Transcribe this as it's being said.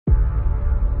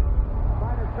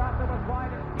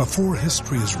Before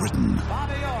history is written,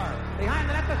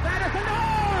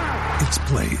 it's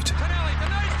played.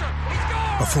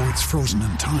 Before it's frozen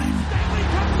in time,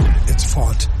 it's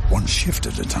fought one shift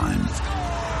at a time.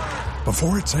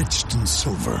 Before it's etched in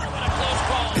silver,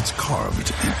 it's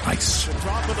carved in ice.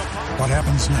 What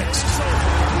happens next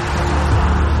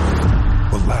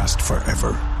will last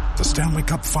forever. The Stanley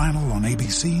Cup Final on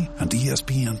ABC and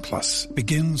ESPN Plus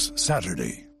begins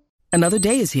Saturday. Another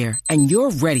day is here, and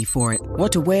you're ready for it.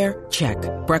 What to wear? Check.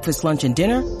 Breakfast, lunch, and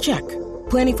dinner? Check.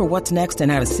 Planning for what's next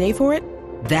and how to save for it?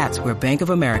 That's where Bank of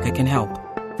America can help.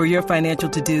 For your financial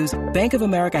to-dos, Bank of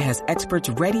America has experts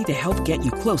ready to help get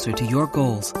you closer to your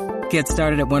goals. Get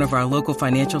started at one of our local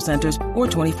financial centers or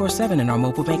 24/7 in our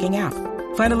mobile banking app.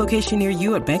 Find a location near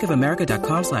you at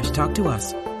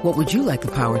bankofamerica.com/talktous. What would you like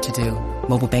the power to do?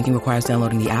 Mobile banking requires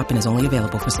downloading the app and is only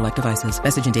available for select devices.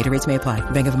 Message and data rates may apply.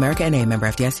 Bank of America N.A., member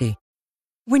FDIC.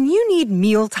 When you need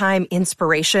mealtime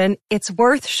inspiration, it's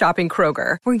worth shopping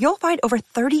Kroger, where you'll find over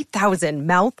 30,000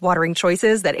 mouth-watering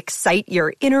choices that excite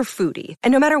your inner foodie.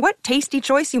 And no matter what tasty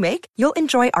choice you make, you'll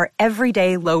enjoy our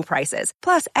everyday low prices,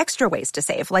 plus extra ways to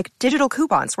save, like digital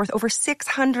coupons worth over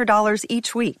 $600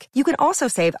 each week. You can also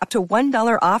save up to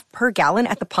 $1 off per gallon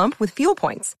at the pump with fuel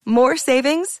points. More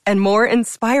savings and more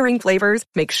inspiring flavors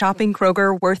make shopping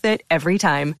Kroger worth it every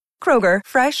time. Kroger,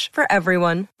 fresh for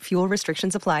everyone. Fuel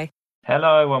restrictions apply.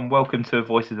 Hello and welcome to a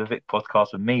Voices of Vic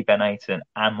podcast with me, Ben Ayton,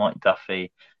 and Mike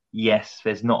Duffy. Yes,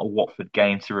 there's not a Watford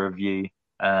game to review,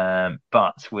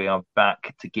 but we are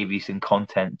back to give you some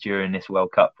content during this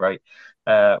World Cup break.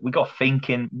 We got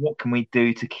thinking, what can we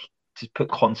do to put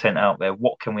content out there?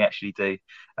 What can we actually do?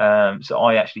 So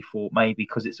I actually thought maybe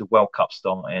because it's a World Cup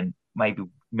starting, maybe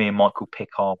me and Mike will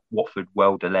pick our Watford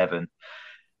World 11,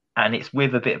 and it's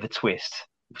with a bit of a twist.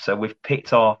 So we've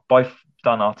both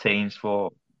done our teams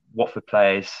for Watford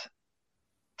players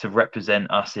to represent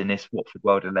us in this Watford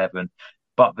World 11,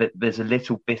 but there's a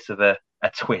little bit of a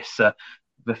twist. So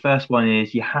the first one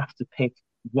is you have to pick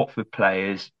Watford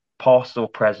players, past or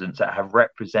present, that have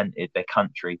represented their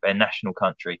country, their national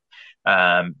country.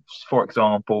 For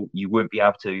example, you wouldn't be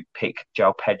able to pick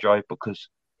João Pedro because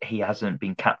he hasn't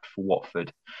been capped for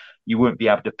Watford. You wouldn't be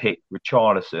able to pick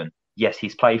Richarlison. Yes,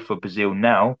 he's played for Brazil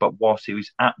now, but whilst he was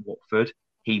at Watford,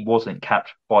 he wasn't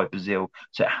capped by Brazil.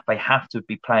 So they have to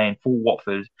be playing for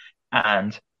Watford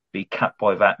and be capped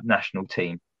by that national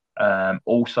team.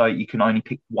 Also, you can only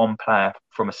pick one player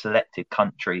from a selected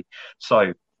country.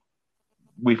 So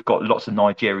we've got lots of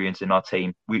Nigerians in our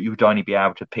team. You would only be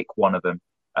able to pick one of them.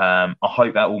 I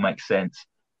hope that all makes sense.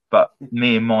 But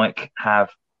me and Mike have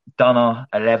done our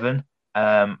 11.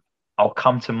 I'll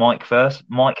come to Mike first.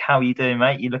 Mike, how are you doing,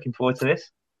 mate? You looking forward to this?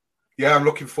 Yeah, I'm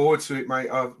looking forward to it, mate.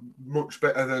 Much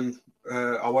better than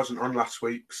I wasn't on last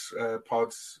week's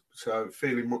pods, so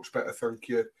feeling much better, thank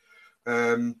you.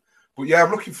 But yeah, I'm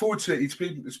looking forward to it. It's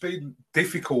been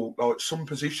difficult. Like some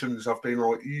positions, I've been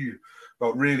like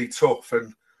really tough,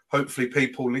 and hopefully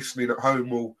people listening at home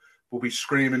will be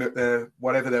screaming at their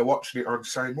whatever they're watching it on,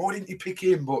 saying, "Why didn't you pick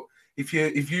him?" But if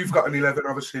you've got an 11,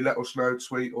 obviously let us know,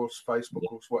 tweet us,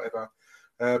 Facebook us, whatever.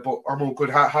 But I'm all good.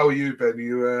 How are you, Ben?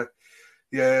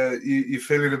 You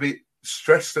feeling a bit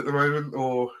stressed at the moment,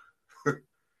 or?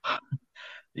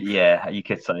 Yeah, you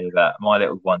could say that. My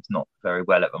little one's not very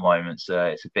well at the moment, so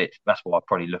it's a bit. That's why I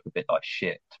probably look a bit like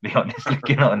shit, to be honest.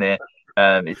 Looking on here,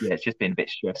 it's just been a bit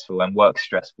stressful and work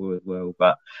stressful as well.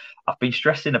 But I've been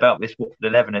stressing about this Watford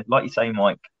 11, and like you say,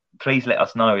 Mike, please let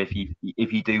us know if you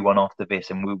do one after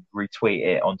this, and we'll retweet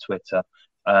it on Twitter.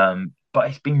 But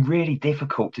it's been really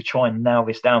difficult to try and nail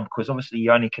this down because obviously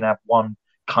you only can have one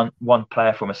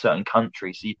player from a certain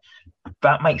country, so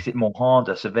that makes it more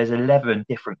harder. So there's 11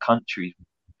 different countries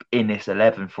in this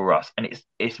 11 for us, and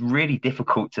it's really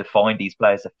difficult to find these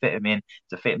players to fit them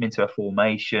into a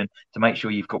formation, to make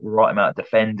sure you've got the right amount of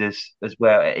defenders as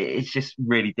well. It's just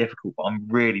really difficult, but I'm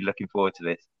really looking forward to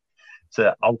this.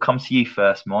 So I'll come to you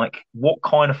first, Mike. What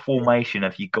kind of formation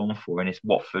have you gone for in this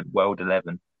Watford World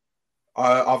 11?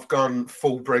 I've gone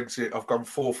full Brexit. I've gone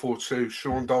 4-4-2.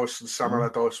 Sean Dyche and Sam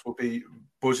Allardyce will be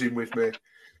buzzing with me.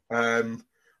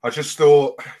 I just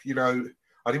thought,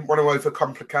 I didn't want to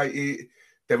overcomplicate it.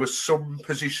 There were some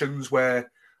positions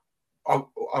where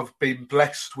I've been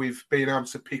blessed with being able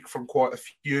to pick from quite a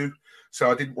few. So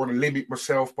I didn't want to limit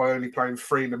myself by only playing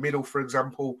 3 in the middle, for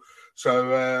example.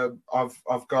 So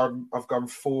I've gone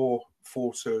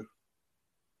 4-4-2.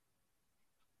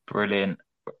 Brilliant.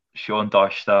 Sean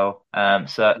Dyche style.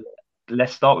 So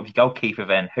let's start with your goalkeeper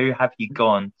then. Who have you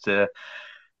gone to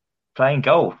play in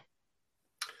goal?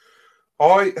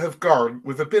 I have gone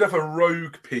with a bit of a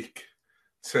rogue pick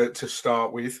to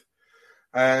start with.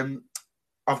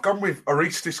 I I've gone with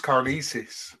Orestis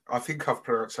Karnisis. I think I've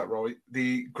pronounced that right.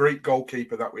 The Greek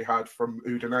goalkeeper that we had from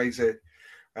Udinese.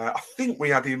 I think we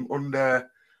had him under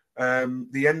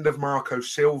the end of Marco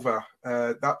Silva,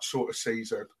 that sort of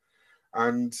season.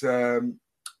 And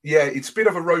it's a bit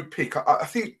of a road pick. I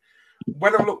think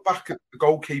when I look back at the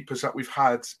goalkeepers that we've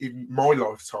had in my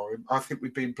lifetime, I think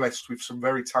we've been blessed with some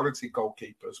very talented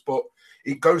goalkeepers. But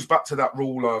it goes back to that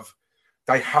rule of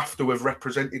they have to have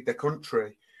represented their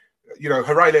country. You know,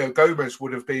 Aurelio Gomez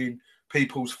would have been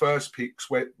people's first picks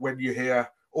when you hear,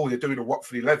 oh, they're doing a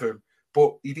Watford 11.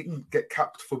 But he didn't get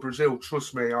capped for Brazil.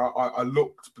 Trust me, I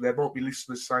looked, but there might be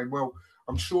listeners saying, well,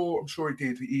 I'm sure he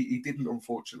did. He didn't,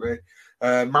 unfortunately.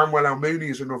 Manuel Almunia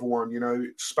is another one. You know,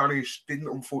 Spanish didn't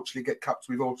unfortunately get capped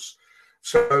with us.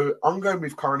 So I'm going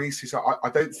with Karnisis. I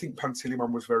don't think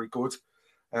Pantiliman was very good.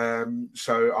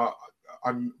 So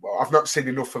I've not seen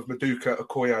enough of Maduka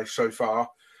Okoye so far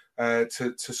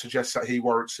to suggest that he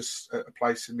warrants a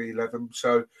place in the 11.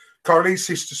 So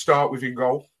Karnisis to start with in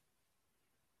goal.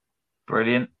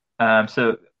 Brilliant.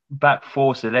 So back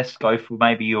four. So let's go for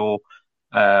maybe your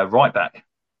right back.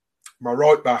 My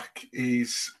right back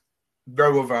is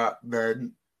no other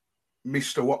than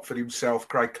Mr. Watford himself,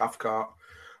 Craig Cathcart.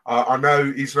 I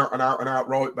know he's not an out-and-out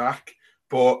right back,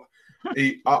 but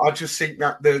I just think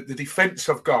that the defence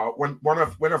I've got, when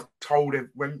I've told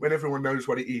him, when everyone knows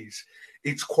what it is,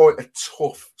 it's quite a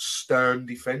tough, stern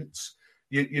defence.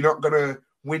 You're not going to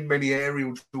win many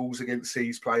aerial duels against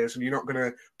these players, and you're not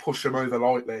going to push them over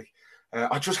lightly.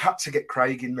 I just had to get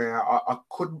Craig in there. I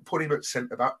couldn't put him at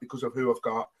centre-back because of who I've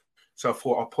got. So I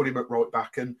thought I'll put him at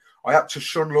right-back. And I had to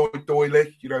shun Lloyd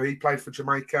Doyley. You know, he played for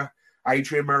Jamaica.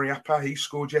 Adrian Mariappa, he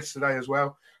scored yesterday as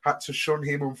well. Had to shun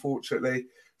him, unfortunately.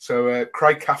 So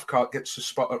Craig Cathcart gets the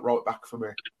spot at right-back for me.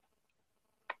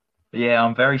 Yeah,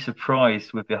 I'm very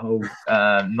surprised with the whole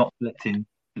not selecting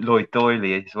Lloyd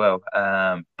Doyley as well.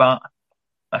 But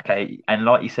okay, and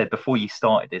like you said before you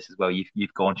started this as well,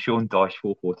 you've gone Sean Dyche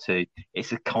 4-4-2. It's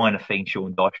the kind of thing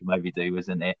Sean Dyche will maybe do,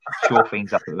 isn't it? Shore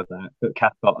things up at the back, put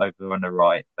Cathcart over on the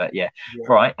right. But yeah.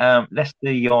 Right. Let's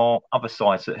do your other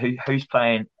side. So who's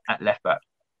playing at left back?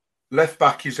 Left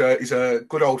back is a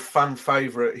good old fan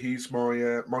favourite. He's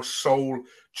my sole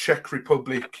Czech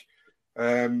Republic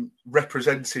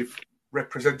representative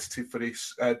for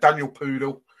this. Daniel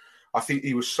Pudel. I think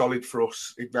he was solid for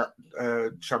us in that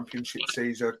championship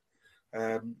season,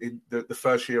 in the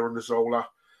first year under Zola.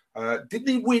 Didn't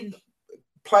he win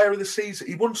Player of the Season?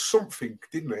 He won something,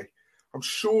 didn't he? I'm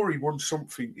sure he won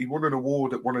something. He won an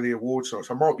award at one of the awards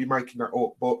nights. I might be making that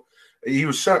up, but he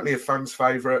was certainly a fan's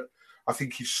favourite. I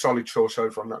think he's solid choice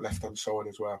over on that left-hand side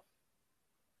as well.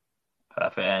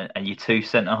 Perfect. And your two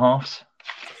centre-halves?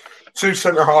 Two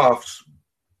centre-halves.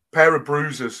 Pair of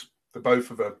bruisers, the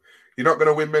both of them. You're not going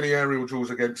to win many aerial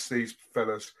duels against these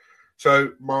fellas.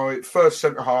 So my first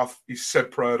centre-half is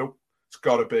Seb Prödl. It's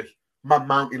got to be.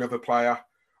 Mountain of a player.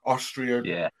 Austrian.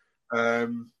 Yeah. I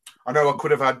know I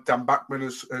could have had Dan Bachmann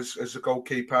as a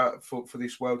goalkeeper for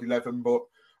this World 11, but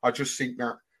I just think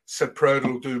that Seb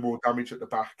Prödl will do more damage at the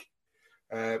back.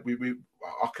 I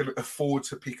can afford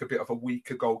to pick a bit of a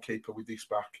weaker goalkeeper with this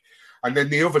back. And then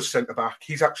the other centre-back,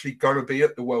 he's actually going to be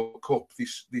at the World Cup,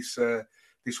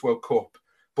 this World Cup.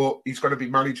 But he's going to be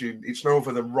managing. It's no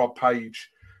other than Rob Page.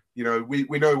 You know, we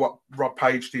know what Rob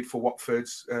Page did for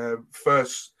Watford's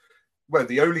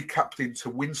the only captain to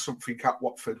win something at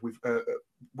Watford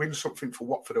win something for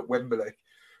Watford at Wembley.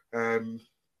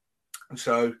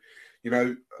 So, you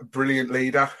know, a brilliant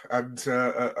leader and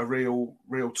a real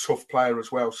tough player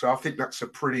as well. So I think that's a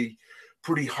pretty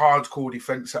hardcore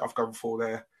defence that I've gone for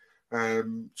there.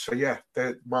 So yeah,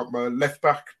 my left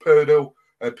back Pudel.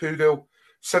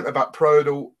 Centre back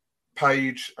Prödl,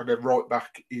 Page, and then right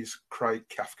back is Craig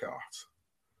Cathcart.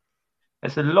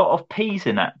 There's a lot of P's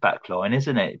in that back line,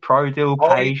 isn't it? Prödl,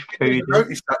 Page, Pudel.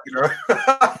 Noticed that, you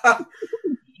know.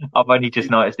 I've only just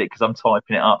noticed it because I'm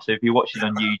typing it up. So if you're watching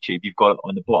on YouTube, you've got it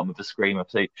on the bottom of the screen of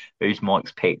who's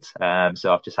Mike's picked.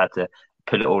 So I've just had to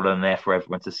put it all on there for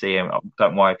everyone to see. And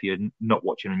don't worry if you're not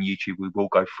watching on YouTube, we will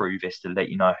go through this to let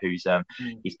you know who's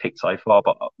he's picked so far.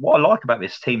 But what I like about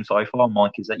this team so far,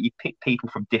 Mike, is that you pick people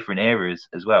from different areas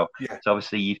as well. Yeah. So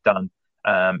obviously you've done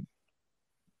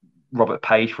Robert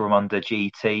Page from under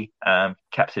GT,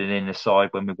 captaining in the side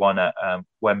when we won at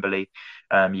Wembley.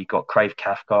 You've got Craig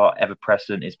Cathcart, ever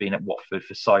present, has been at Watford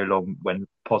for so long. When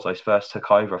Pozzo's first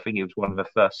took over, I think he was one of the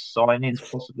first signings,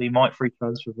 possibly Mike, free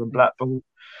transfer from Blackpool.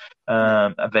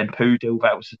 And then Pudel,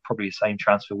 that was probably the same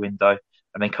transfer window.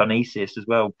 And then Karnisis as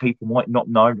well. People might not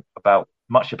know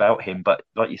much about him, but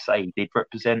like you say, he did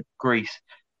represent Greece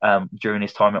during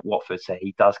his time at Watford, so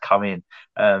he does come in.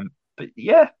 But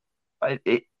yeah,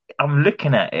 I'm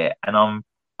looking at it, and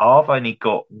I've only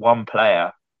got one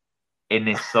player in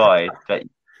this side, but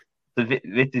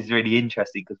this is really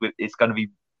interesting because it's going to be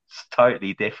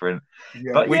totally different.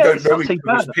 Yeah, But we yeah, don't it's know not each too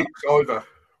other's bad. picks either.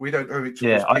 We don't know each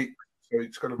other's Yeah, picks, so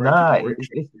it's going to make it no, more it's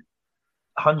interesting.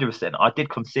 100%. I did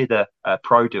consider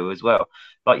Prodo as well.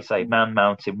 Like you say, Mm. Man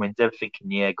Mountain wins everything in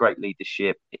the air, great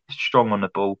leadership, strong on the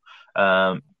ball.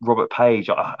 Robert Page,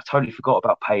 I totally forgot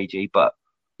about Pagey, but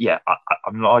yeah,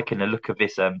 I'm liking the look of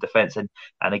this defence, and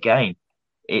again,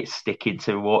 it's sticking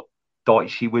to what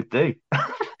Dyche would do.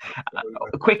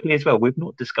 Quickly as well, we've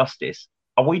not discussed this.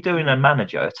 Are we doing a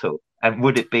manager at all? And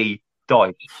would it be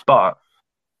Dyche? But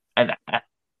and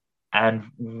and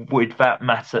would that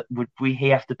matter? Would he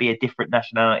have to be a different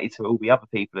nationality to all the other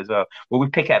people as well? Will we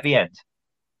pick it at the end?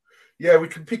 Yeah, we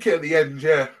can pick it at the end,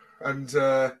 yeah. And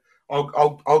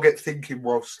I'll get thinking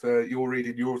whilst you're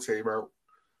reading your team out.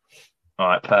 All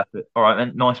right, perfect. All right,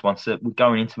 then, nice one. So we're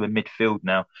going into the midfield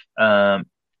now.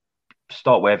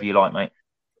 Start wherever you like, mate.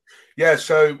 Yeah,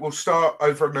 so we'll start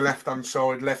over on the left-hand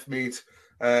side, left mid.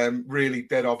 Really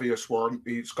dead obvious one.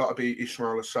 It's got to be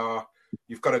Ismail Assar.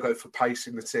 You've got to go for pace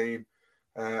in the team.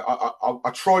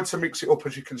 I tried to mix it up,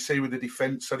 as you can see, with the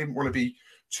defence. I didn't want to be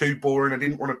too boring. I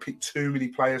didn't want to pick too many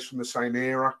players from the same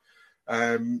era.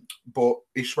 But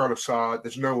Ismail Assar,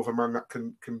 there's no other man that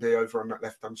can be over on that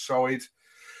left-hand side.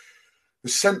 The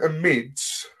centre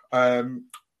mids,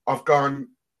 I've gone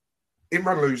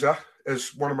Imran Louza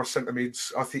as one of my centre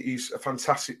mids. I think he's a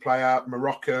fantastic player.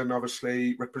 Moroccan,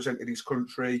 obviously, represented his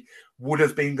country. Would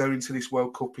have been going to this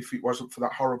World Cup if it wasn't for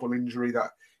that horrible injury that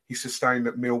he sustained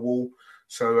at Millwall.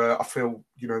 So I feel,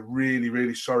 really,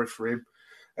 really sorry for him.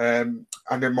 And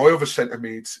then my other centre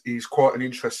mids is quite an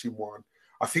interesting one.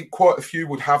 I think quite a few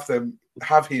would have him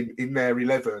in their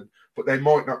 11, but they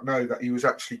might not know that he was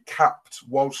actually capped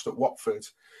whilst at Watford.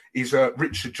 He's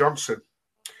Richard Johnson.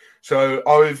 So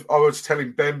I was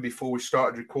telling Ben before we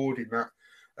started recording that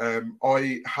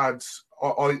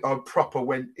I proper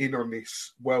went in on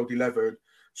this World 11.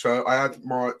 So I had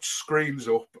my screens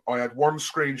up. I had one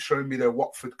screen showing me their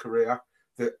Watford career,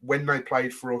 that when they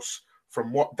played for us,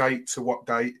 from what date to what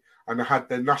date, and I had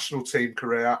their national team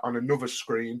career on another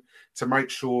screen to make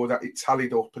sure that it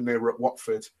tallied up and they were at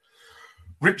Watford.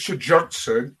 Richard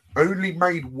Johnson only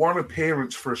made one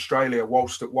appearance for Australia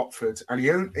whilst at Watford, and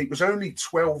it was only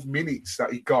 12 minutes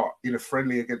that he got in a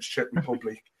friendly against Czech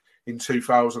Republic in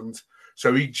 2000.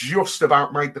 So he just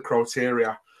about made the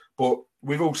criteria. But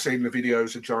we've all seen the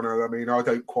videos of Jono. I mean, I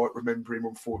don't quite remember him,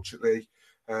 unfortunately.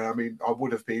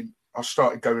 I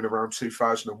started going around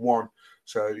 2001.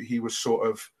 So he was sort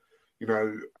of,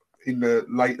 in the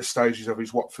later stages of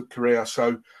his Watford career.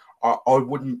 So I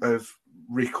wouldn't have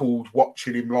recalled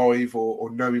watching him live or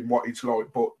knowing what he's like,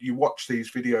 but you watch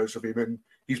these videos of him and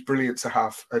he's brilliant to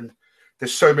have. And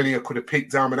there's so many I could have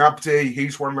picked. Almin Abdi,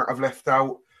 he's one that I've left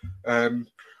out.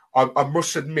 I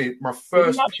must admit, my first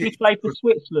Did he actually pick play for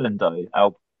Switzerland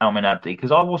though, Almin Abdi?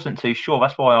 Because I wasn't too sure.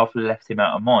 That's why I've left him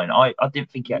out of mine. I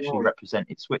didn't think he actually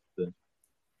represented Switzerland.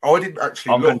 I didn't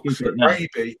actually I'm look, going to so Google it now.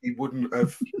 maybe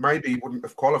he wouldn't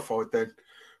have qualified then.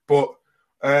 But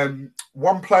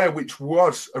one player which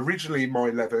was originally in my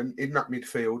 11 in that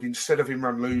midfield instead of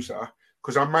Imran Louza,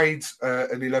 because I made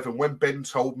an 11 when Ben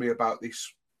told me about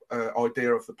this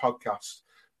idea of the podcast.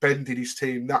 Ben did his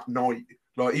team that night.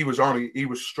 Like, he was on it. He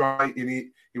was straight in it.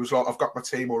 He was like, I've got my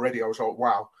team already. I was like,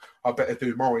 wow, I better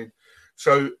do mine.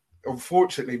 So,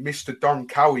 unfortunately, Mr. Don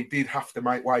Cowie did have to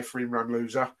make way for Imran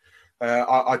Louza.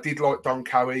 I did like Don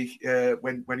Cowie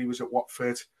when he was at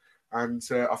Watford. And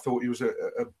I thought he was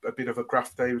a bit of a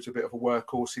grafter. He was a bit of a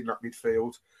workhorse in that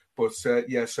midfield. But,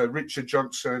 so Richard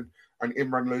Johnson and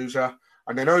Imran Louza.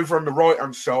 And then over on the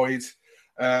right-hand side,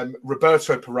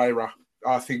 Roberto Pereira.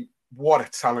 I think what a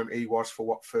talent he was for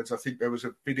Watford. I think there was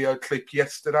a video clip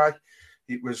yesterday.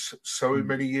 It was so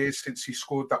many years since he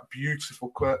scored that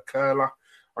beautiful curler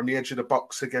on the edge of the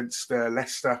box against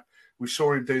Leicester. We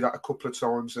saw him do that a couple of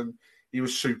times, and he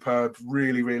was superb,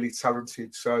 really, really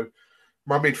talented. So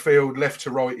my midfield, left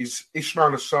to right, is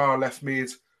Ismail Assar, left mid,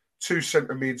 two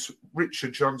centre mids,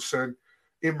 Richard Johnson,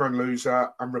 Imran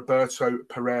Louza, and Roberto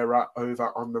Pereira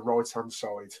over on the right-hand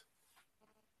side.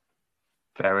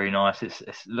 Very nice. It's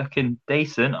looking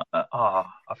decent.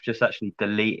 I've just actually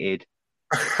deleted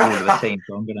all of the teams,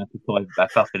 so I'm going to have to type it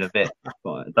back up in a bit.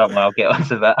 But don't worry, I'll get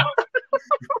onto that.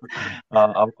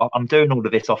 I'm doing all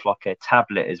of this off like a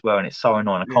tablet as well, and it's so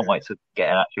annoying. I can't wait to get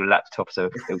an actual laptop so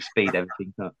it'll speed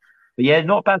everything up. But yeah,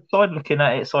 not a bad side looking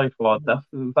at it so far. That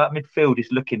midfield is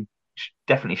looking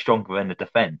definitely stronger than the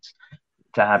defence.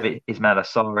 to have Ismail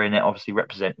Assar in it, obviously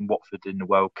representing Watford in the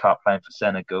World Cup, playing for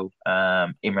Senegal.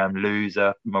 Imran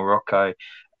Louza, Morocco.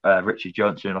 Richard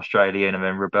Johnson, Australian, and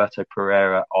then Roberto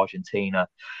Pereira, Argentina.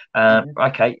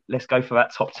 Okay, let's go for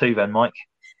that top two then, Mike.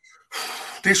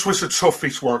 This was the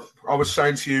toughest one. I was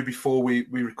saying to you before we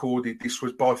recorded, this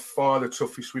was by far the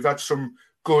toughest. We've had some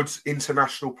good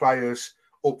international players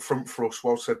up front for us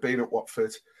whilst they've been at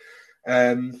Watford.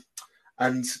 And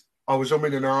I was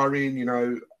umming and ahhing, you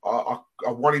know, I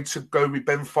wanted to go with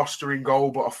Ben Foster in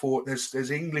goal, but I thought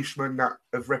there's Englishmen that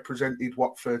have represented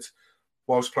Watford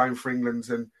whilst playing for England,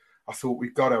 and I thought we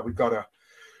got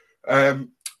her.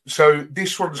 So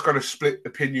this one's going to split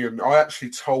opinion. I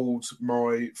actually told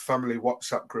my family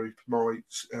WhatsApp group, my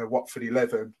Watford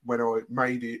 11, when I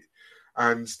made it,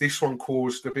 and this one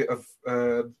caused a bit of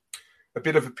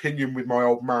opinion with my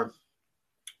old man.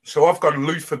 So I've got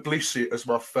Luther Blissett as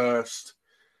my first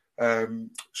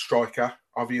striker.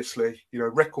 Obviously, you know,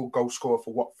 record goal scorer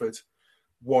for Watford.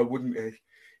 Why wouldn't he?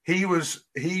 He was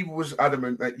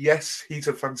adamant that, yes, he's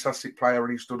a fantastic player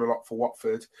and he's done a lot for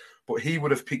Watford, but he would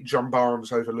have picked John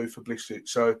Barnes over Luther Blissett.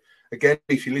 So, again,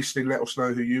 if you're listening, let us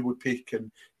know who you would pick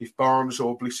and if Barnes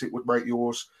or Blissett would make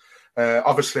yours.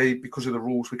 Obviously, because of the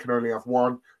rules, we can only have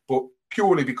one, but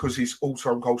purely because he's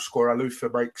all-time goal scorer, Luther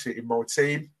makes it in my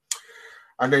team.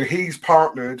 And then he's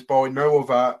partnered by no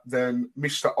other than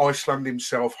Mr. Iceland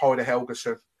himself, Heider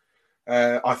Helgason.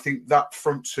 I think that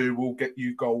front two will get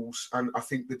you goals. And I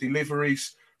think the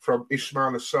deliveries from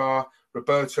Ismail Assar,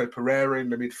 Roberto Pereira in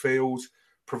the midfield,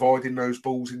 providing those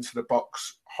balls into the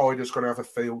box, Heider's going to have a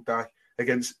field day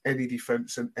against any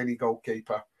defence and any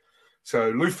goalkeeper. So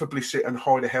Luther Blissett and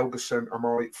Heider Helgason are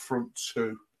my front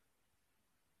two.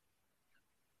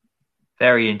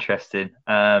 Very interesting.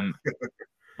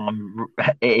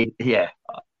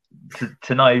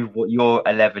 To know what your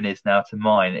 11 is now to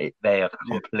mine, they are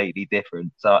completely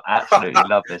different. So I absolutely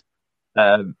love this.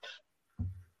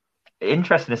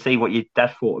 Interesting to see what your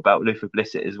dad thought about Luther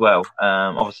Blissett as well.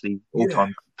 Obviously,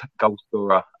 all-time goal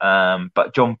scorer.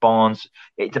 But John Barnes,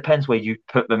 it depends where you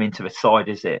put them into the side,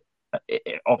 is it?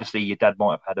 Obviously, your dad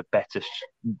might have had a better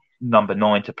number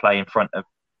 9 to play in front of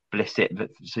Blissett,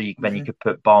 so then you could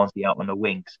put Barnsley out on the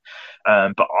wings.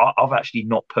 But I've actually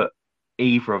not put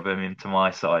either of them into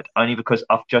my side, only because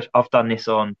I've done this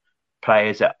on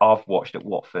players that I've watched at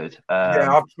Watford.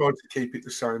 I've tried to keep it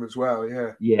the same as well.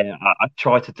 I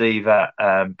tried to do that.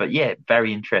 But yeah,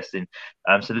 very interesting.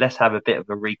 So let's have a bit of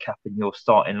a recap in your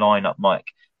starting lineup, Mike.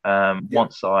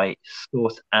 Once I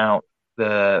sort out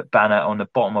the banner on the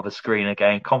bottom of the screen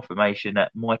again, confirmation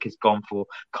that Mike has gone for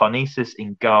Carnices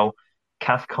in goal,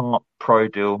 Cathcart,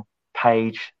 Prodil,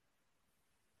 Page.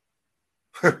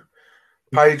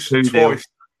 Page twice.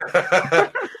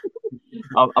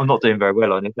 I'm not doing very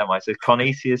well on this, am I? So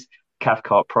Carnesius,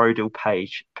 Cathcart, Prodil,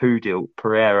 Page, Pudil,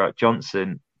 Pereira,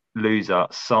 Johnson, Louza,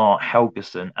 Sarr,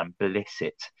 Helgason, and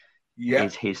Blissett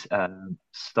is his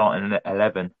starting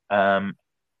 11.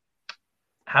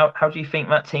 How do you think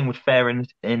that team would fare in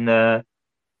the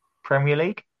Premier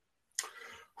League?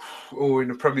 Oh, in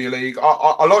the Premier League,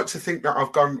 I like to think that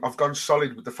I've gone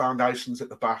solid with the foundations at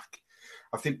the back.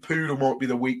 I think Pudil might be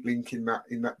the weak link in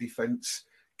that defence.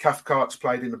 Cathcart's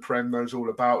played in the Prem, knows all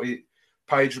about it.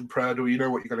 Page and Pradle, you know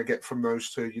what you're going to get from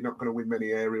those two. You're not going to win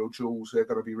many aerial duels. They're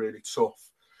going to be really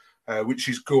tough, which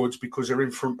is good because they're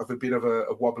in front of a bit of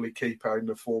a wobbly keeper in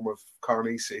the form of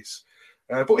Carnices.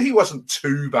 But he wasn't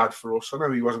too bad for us. I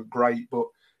know he wasn't great, but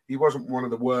he wasn't one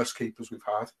of the worst keepers we've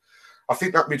had. I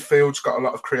think that midfield's got a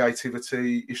lot of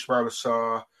creativity. Ismail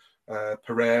Assar,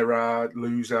 Pereira,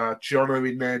 Louza, Jono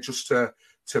in there just to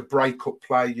break up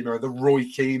play. You know, the Roy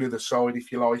Keane of the side,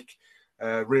 if you like.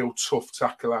 Real tough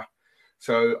tackler.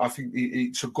 So I think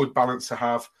it's a good balance to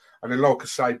have. And then, like I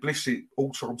say, Blissett,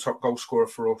 all-time top goal scorer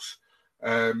for us.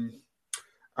 And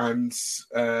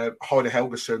Heider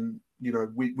Helgason, you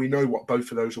know, we know what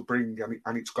both of those will bring,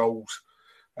 and it's goals.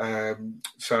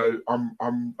 So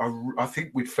I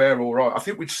think we'd fare all right. I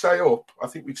think we'd stay up.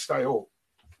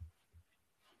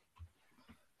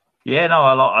 Yeah, no,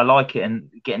 I like it,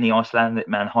 and getting the Icelandic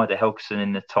man Heider Helgason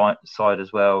in the tight side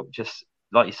as well. Just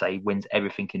like you say, he wins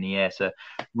everything in the air. So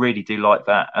really do like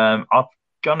that. I'm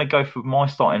gonna go for my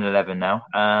starting 11 now.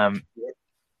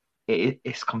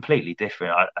 It's completely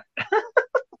different.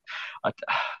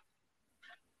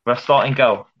 But starting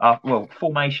goal,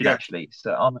 formation actually.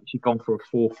 So I'm actually gone for a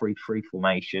 4-3-3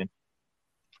 formation.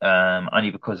 Only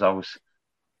because I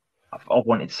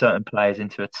wanted certain players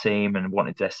into a team and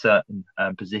wanted their certain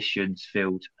positions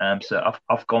filled. So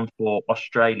I've gone for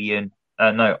Austrian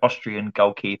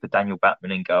goalkeeper Daniel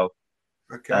Batman in goal.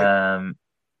 Okay.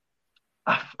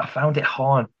 I found it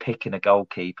hard picking a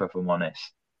goalkeeper, if I'm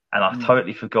honest. And I Mm.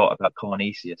 totally forgot about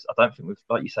Carnesius. I don't think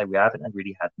like you say, we haven't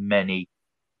really had many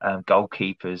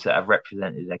goalkeepers that have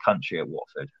represented their country at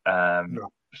Watford. No.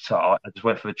 So I just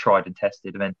went for the tried and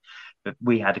tested. And then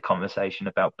we had a conversation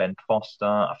about Ben Foster.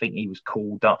 I think he was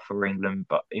called up for England,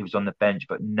 but he was on the bench.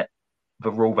 But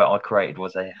the rule that I created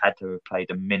was they had to have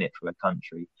played a minute for the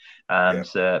country. Yeah.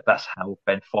 So that's how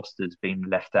Ben Foster's been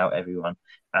left out, everyone.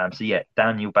 So yeah,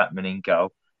 Daniel Batman in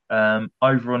goal.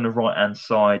 Over on the right hand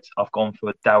side, I've gone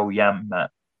for Dal Yammat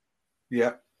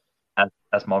Yeah.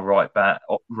 as my right back.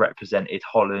 Represented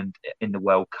Holland in the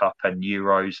World Cup and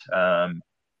Euros.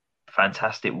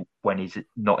 Fantastic when he's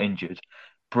not injured.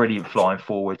 Brilliant flying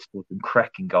forward, scored some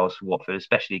cracking goals for Watford,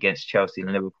 especially against Chelsea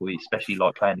and Liverpool. He especially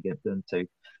like playing against them too,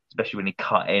 especially when he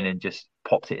cut in and just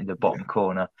popped it in the bottom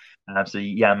corner. So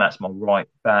yeah, that's my right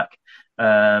back.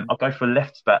 I'll go for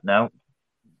left back now.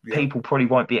 Yeah. People probably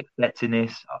won't be expecting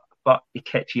this, but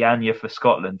Ikechi Anya for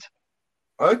Scotland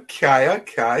Okay.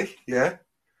 Yeah.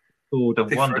 scored a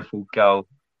Different. wonderful goal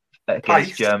against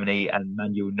Pace. Germany and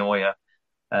Manuel Neuer.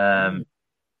 Um,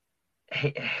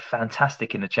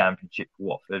 Fantastic in the Championship for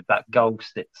Watford. That goal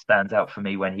stands out for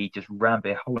me when he just ran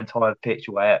the whole entire pitch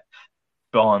away at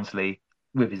Barnsley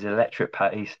with his electric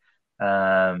pace.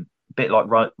 Bit like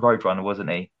Roadrunner, wasn't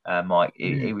he, Mike?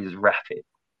 He was rapid,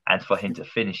 and for him to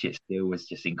finish it still was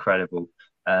just incredible.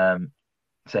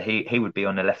 So he would be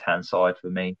on the left hand side for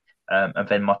me. And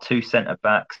then my two centre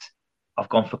backs, I've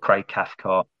gone for Craig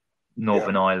Cathcart,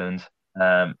 Northern Ireland.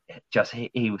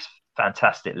 He was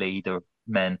fantastic leader of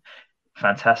men,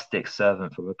 fantastic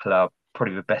servant for the club,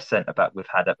 probably the best centre back we've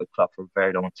had at the club for a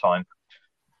very long time.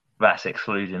 That's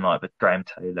excluding like the Graham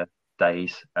Taylor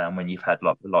days, when you've had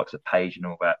like the likes of Page and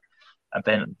all that. And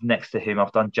then next to him,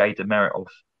 I've done Jay Demerit of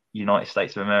United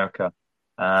States of America.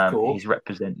 He's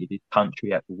represented his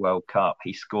country at the World Cup.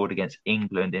 He scored against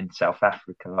England in South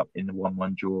Africa in the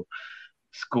 1-1 draw.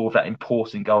 Scored that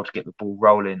important goal to get the ball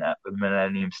rolling at the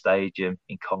Millennium Stadium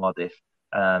in Cardiff.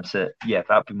 So yeah,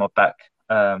 that'd be my back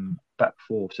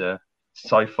four.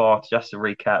 So far, just to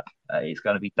recap, it's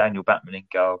going to be Daniel Batman in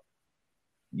goal,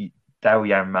 Dal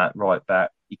Yammat right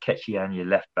back, Ikechi Anya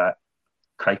left back,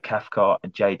 Craig Cathcart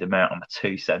and Jay Demerit on the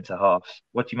two centre halves.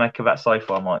 What do you make of that so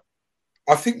far, Mike?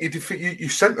 I think you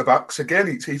centre backs again.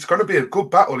 It's going to be a good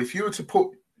battle. If you were to put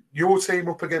your team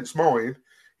up against mine,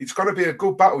 it's going to be a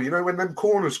good battle. You know, when them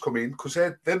corners come in, because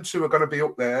them two are going to be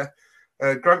up there.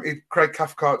 Granted, Craig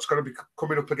Cathcart's going to be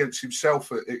coming up against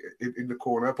himself in the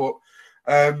corner, but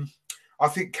I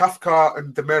think Cathcart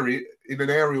and Demerit in an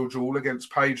aerial duel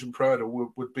against Page and Prada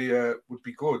would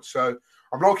be good. So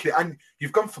I'm liking it, and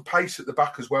you've gone for pace at the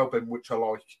back as well, Ben, which I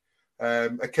like.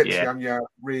 Ikechi Anya,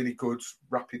 really good,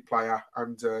 rapid player,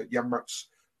 and Yammat's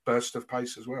burst of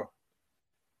pace as well.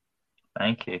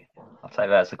 Thank you. I'll take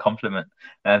that as a compliment.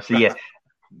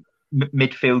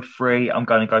 Midfield three, I'm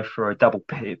going to go for a double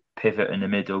pivot in the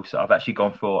middle. So I've actually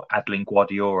gone for Adlin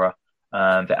Guardiola,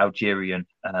 the Algerian.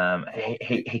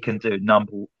 He can do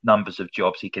numbers of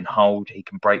jobs. He can hold, he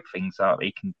can break things up,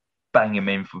 he can bang him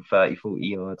in from 30, 40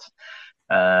 yards.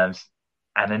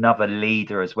 And another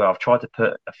leader as well. I've tried to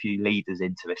put a few leaders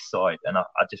into this side, and I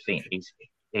just think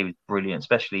he was brilliant,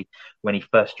 especially when he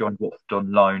first joined Watford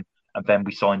on loan, and then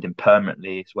we signed him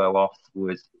permanently as well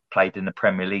afterwards. Played in the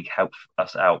Premier League, helped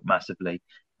us out massively.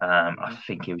 I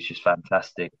think he was just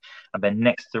fantastic. And then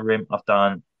next to him, I've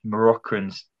done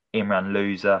Moroccan's Imran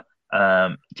Louza,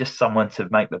 just someone to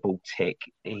make the ball tick.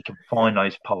 He can find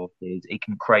those passes, he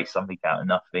can create something out of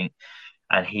nothing,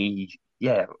 and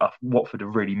Watford are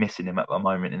really missing him at the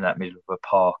moment in that middle of the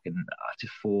park, and I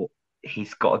just thought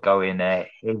he's got to go in there.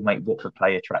 He'll make Watford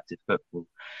play attractive football.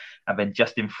 And then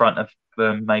just in front of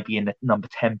them, maybe in the number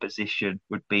 10 position,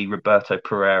 would be Roberto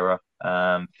Pereira,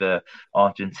 the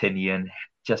Argentinian.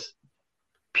 Just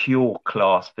pure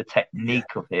class, the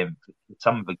technique of him,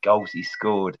 some of the goals he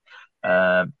scored,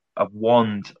 a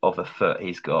wand of a foot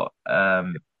he's got.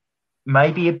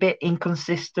 Maybe a bit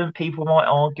inconsistent, people might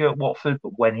argue, at Watford,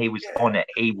 but when he was on it,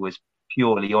 he was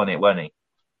purely on it, wasn't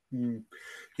he?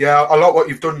 Yeah, I like what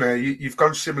you've done there. You've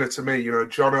gone similar to me. You know,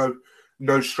 Jono,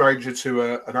 no stranger to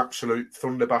an absolute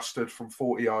thunder bastard from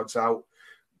 40 yards out.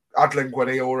 Adlin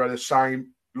Guardiola, the same,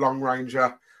 long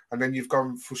ranger. And then you've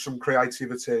gone for some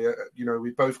creativity. You know,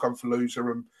 we've both gone for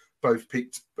loser and both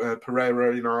picked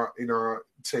Pereira in our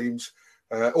teams.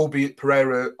 Albeit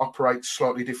Pereira operates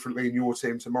slightly differently in your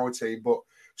team to my team, but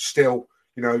still,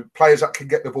 you know, players that can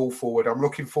get the ball forward. I'm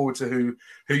looking forward to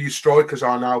who your strikers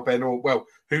are now, Ben, or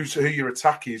who your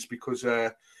attack is, because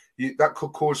that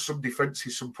could cause some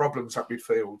defences some problems at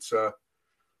midfield. So,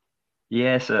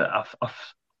 yeah, so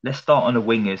let's start on the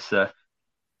wingers.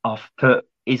 I've put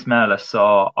Ismail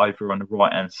Assar over on the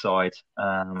right hand side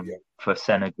Yeah. for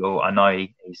Senegal. I know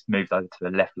he's moved over to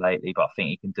the left lately, but I think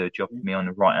he can do a job for me on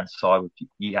the right hand side with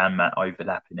you and Matt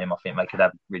overlapping him. I think they could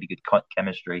have really good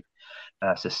chemistry.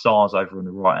 So Sar's over on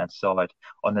the right hand side.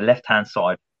 On the left hand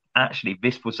side, actually,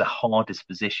 this was the hardest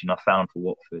position I found for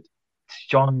Watford. To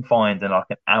try and find like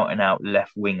an out and out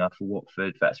left winger for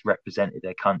Watford that's represented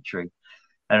their country.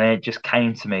 And then it just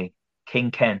came to me,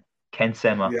 Ken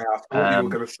Sema. Yeah, I thought you were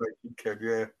going to say Ken,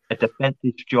 yeah. A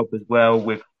defensive job as well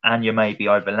with Anya maybe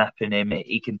overlapping him.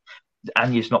 He can.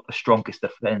 Anya's not the strongest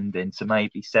defending, so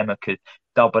maybe Sema could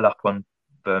double up on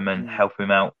them and help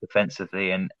him out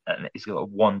defensively. And he's got a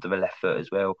wand of a left foot as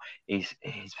well. He's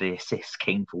the assist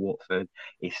king for Watford.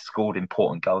 He's scored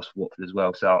important goals for Watford as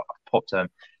well. So I popped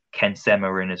Ken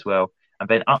Sema in as well. And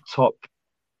then up top,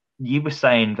 you were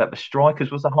saying that the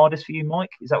strikers was the hardest for you, Mike.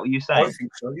 Is that what you're saying? I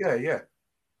think so. Yeah.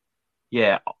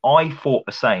 Yeah, I thought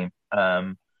the same.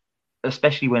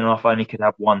 Especially when I've only could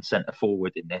have one centre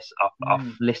forward in this.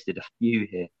 I've listed a few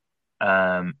here.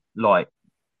 Like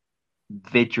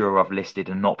Vidra I've listed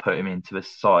and not put him into the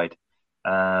side.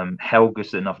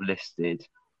 Helgeson I've listed.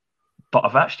 But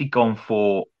I've actually gone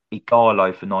for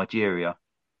Igalo for Nigeria.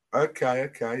 Okay,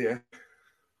 yeah.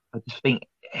 I just think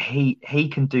he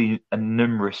can do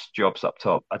numerous jobs up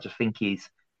top. I just think he's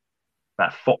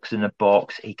that fox in the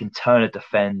box. He can turn a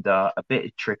defender, a bit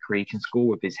of trickery. He can score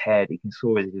with his head. He can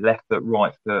score with his left foot,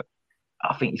 right foot.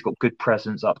 I think he's got good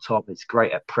presence up top. He's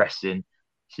great at pressing.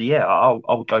 So yeah,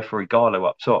 I'll go for Igalo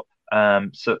up top.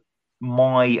 So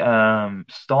my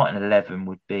starting 11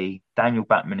 would be Daniel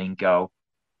Batman in goal,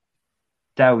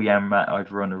 Dale Yamrat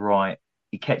over on the right,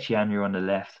 Ikechi Anu on the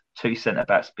left, two centre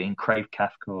backs being Crave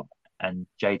Cathcart and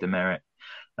Jay Demerit.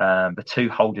 The two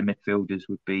holding midfielders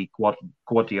would be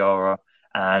Guadiara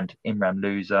and Imran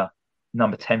Louza.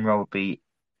 Number 10 role would be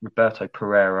Roberto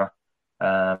Pereira.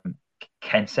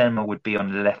 Ken Sema would be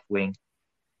on the left wing.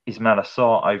 Ismail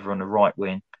Assar over on the right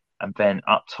wing. And then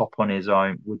up top on his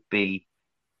own would be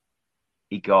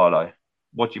Igalo.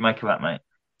 What do you make of that, mate?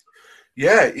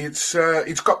 Yeah,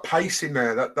 it's got pace in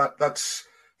there. That's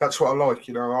what I like.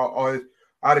 You know,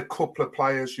 I had a couple of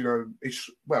players. You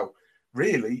know,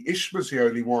 really, Ishma's the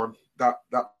only one that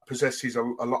possesses a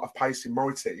lot of pace in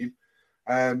my team.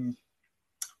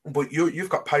 But you've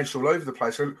got pace all over the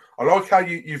place. And I like how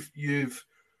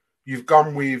you've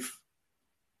gone with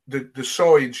the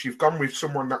sides. You've gone with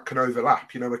someone that can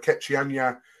overlap. You know, Akechi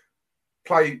Anya,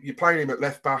 you're playing him at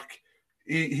left back.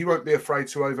 He won't be afraid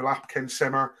to overlap Ken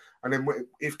Sema. And then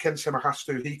if Ken Sema has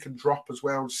to, he can drop as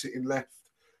well and sit in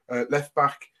left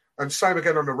back. And same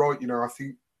again on the right. You know, I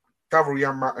think Daryl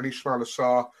Yanmat and Ismail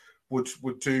Assar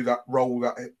would do that role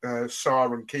that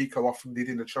Sarr and Kiko often did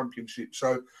in the Championship.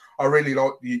 So I really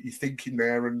like your thinking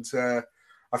there. And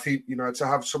I think, you know, to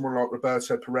have someone like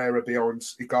Roberto Pereira behind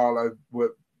Igalo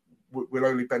will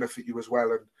only benefit you as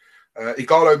well. And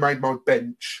Igalo made my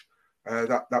bench.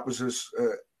 That was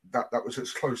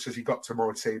as close as he got to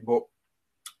my team. But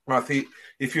I think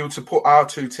if you were to put our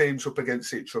two teams up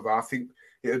against each other, I think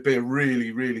it would be a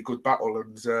really, really good battle.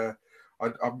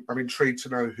 And I'm intrigued to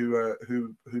know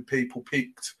who people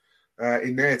picked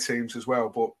in their teams as well.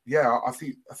 But yeah, I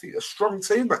think a strong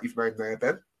team that you've named there,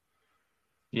 Ben.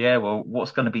 Yeah, well,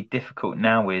 what's going to be difficult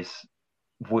now is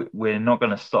we're not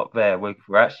going to stop there. We're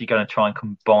actually going to try and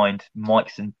combine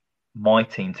Mike's and my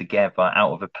team together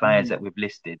out of the players that we've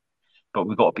listed. But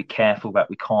we've got to be careful that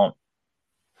we can't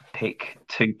pick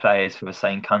two players for the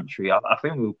same country. I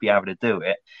think we'll be able to do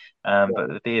it. But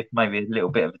there'll be maybe a little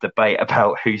bit of a debate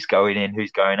about who's going in,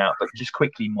 who's going out. But just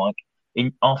quickly, Mike,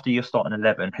 after your starting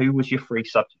 11, who was your three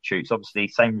substitutes? Obviously,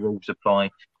 same rules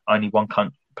apply. Only one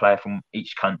player from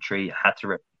each country had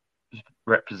to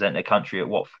represent their country at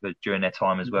Watford during their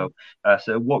time as well.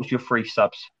 So what was your three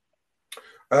subs?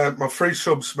 My three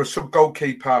subs, my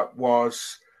sub-goalkeeper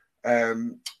was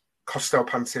Costel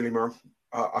Pantiliman.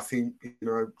 I think, you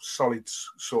know, solid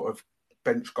sort of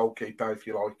bench goalkeeper, if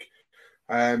you like.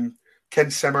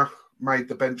 Ken Sema made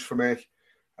the bench for me.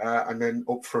 And then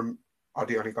up front,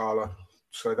 Adion Igalo.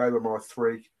 So they were my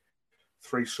three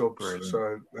subs. Brilliant.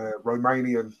 So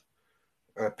Romanian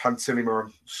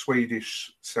Pantiliman,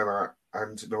 Swedish Sema,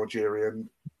 and Nigerian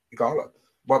Igalo.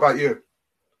 What about you?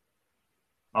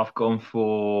 I've gone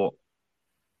for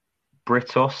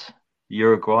Britos,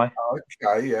 Uruguay.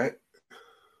 Okay, yeah.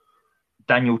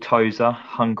 Daniel Toza,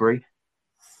 Hungary.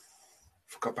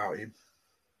 Forgot about him.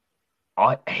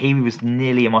 He was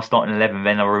nearly in my starting 11.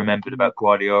 Then I remembered about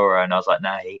Guardiola, and I was like,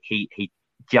 no, he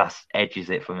just edges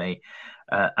it for me.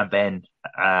 And then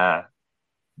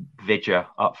Vidra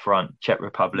up front, Czech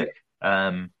Republic.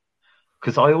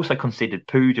 because I also considered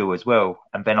Poodle as well,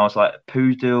 and then I was like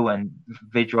Poodle and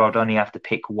Vidra. I'd only have to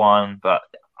pick one, but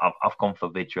I've gone for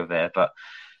Vidra there. But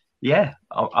yeah,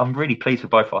 I'm really pleased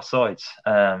with both our sides.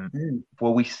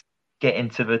 Will we get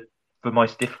into the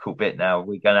most difficult bit now?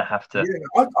 We're going to have to.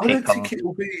 Yeah, I don't think it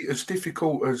will be as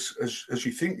difficult as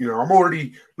you think. You know, I'm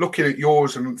already looking at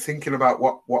yours and thinking about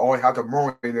what I had in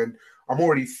mind, and I'm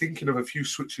already thinking of a few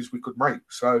switches we could make.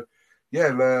 So,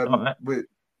 yeah,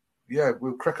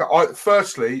 we'll crack up.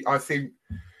 Firstly, I think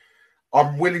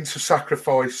I'm willing to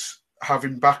sacrifice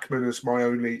having Bachmann as my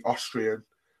only Austrian,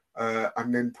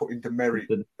 and then putting Demerit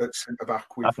at centre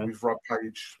back with Rob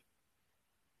Page.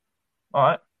 All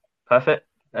right, perfect.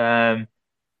 So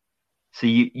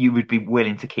you would be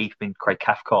willing to keep in Craig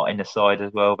Cathcart in the side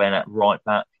as well, then at right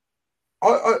back?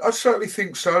 I certainly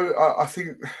think so. I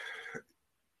think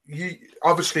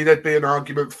obviously there'd be an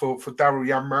argument for Daryl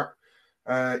Janmaat.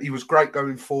 He was great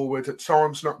going forward. At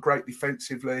times, not great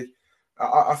defensively.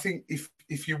 I think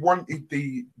if you wanted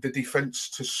the defence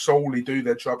to solely do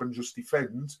their job and just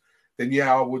defend, then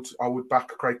yeah, I would back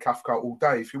Craig Cathcart all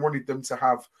day. If you wanted them to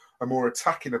have a more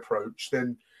attacking approach,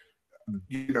 then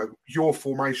you know your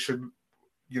formation,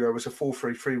 you know, as a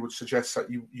 4-3-3 would suggest that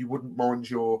you wouldn't mind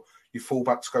your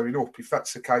fullbacks going up if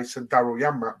that's the case, and Daryl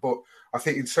Janmaat. But I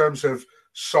think in terms of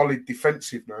solid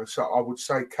defensiveness, I would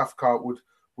say Cathcart would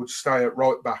stay at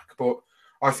right back. But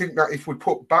I think that if we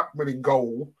put Bachmann in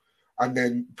goal and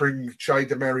then bring Jay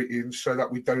Demerit in so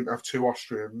that we don't have two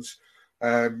Austrians,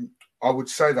 I would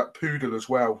say that Poodle as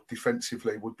well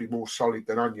defensively would be more solid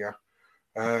than Anya.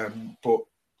 But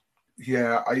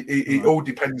yeah, it all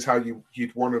depends how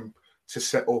you'd want them to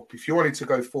set up. If you wanted to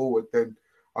go forward, then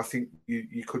I think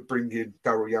you could bring in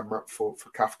Daryl Janmaat for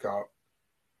Cathcart.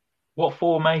 What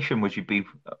formation would you be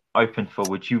open for?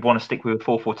 Would you want to stick with a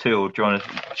 4-4-2, or do you want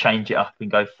to change it up and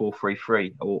go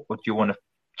 4-3-3, or do you want to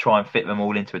try and fit them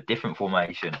all into a different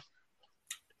formation?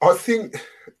 I think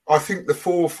the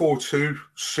 4-4-2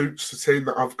 suits the team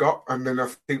that I've got, and then I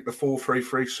think the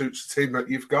 4-3-3 suits the team that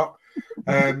you've got.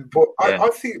 But yeah.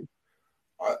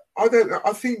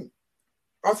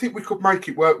 I think we could make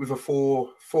it work with a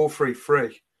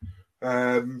 4-3-3.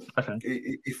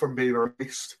 If I'm being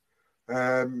honest,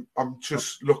 I'm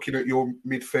just looking at your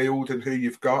midfield and who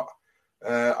you've got.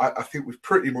 I think we've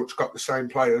pretty much got the same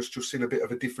players, just in a bit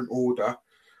of a different order.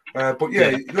 But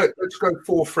yeah, let's go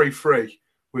 4-3-3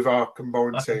 with our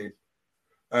combined team.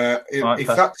 If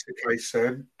that's the case,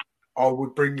 then I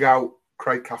would bring out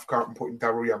Craig Cathcart and put in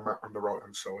Daryl Janmaat on the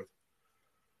right-hand side.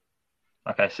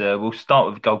 Okay, so we'll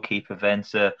start with goalkeeper then.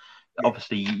 So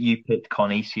obviously you picked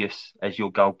Cornelius as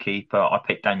your goalkeeper. I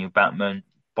picked Daniel Bachmann.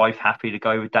 Both happy to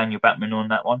go with Daniel Bachmann on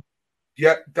that one?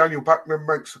 Yeah, Daniel Bachmann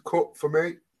makes a cut for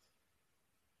me.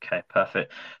 Okay,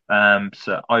 perfect.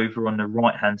 So over on the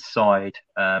right-hand side,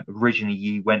 originally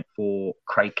you went for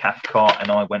Craig Cathcart and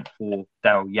I went for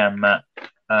Daryl Janmaat.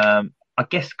 I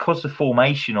guess because the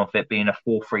formation of it being a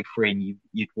 4-3-3 and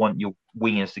you'd want your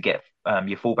wingers to get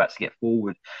your fullbacks to get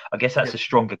forward, I guess that's a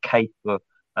stronger case for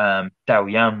Daryl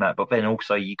Janmaat. But then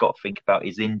also you got to think about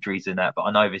his injuries and that. But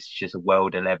I know this is just a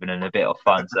World 11 and a bit of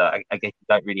fun, so I guess you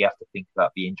don't really have to think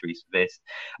about the injuries for this.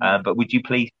 But would you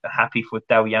please be happy for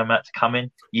Daryl Janmaat to come in?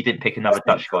 You didn't pick another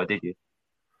Dutch guy, did you?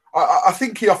 I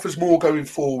think he offers more going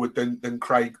forward than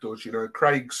Craig does. You know,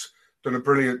 Craig's done a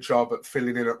brilliant job at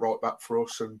filling in at right back for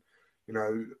us, and you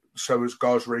know, so has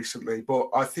Gaz recently. But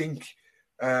I think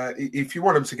if you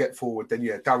want him to get forward, then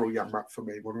yeah, Daryl Janmaat for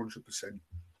me, 100%.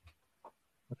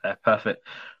 Okay, perfect.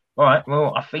 All right,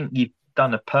 well, I think you've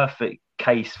done a perfect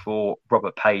case for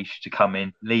Robert Page to come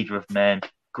in, leader of men,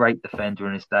 great defender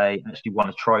in his day, actually won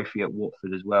a trophy at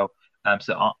Watford as well.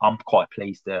 So I'm quite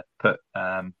pleased to put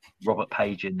Robert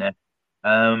Page in there.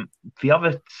 The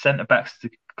other centre-backs to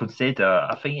consider,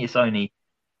 I think it's only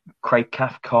Craig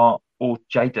Cathcart or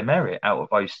Jay Demerit out of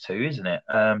those two, isn't it?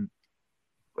 I'm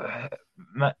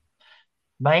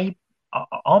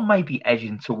maybe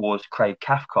edging towards Craig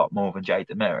Cathcart more than Jay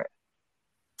Demerit.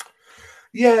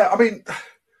 Yeah, I mean,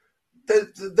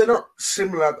 they're not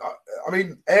similar. I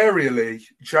mean, aerially,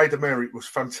 Jay Demerit was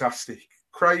fantastic.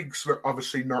 Craig's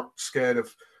obviously not scared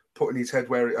of putting his head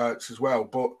where it hurts as well,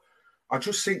 but I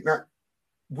just think that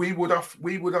we would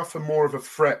offer more of a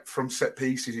threat from set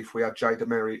pieces if we had Jay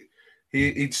Demerit.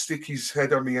 He'd stick his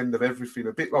head on the end of everything,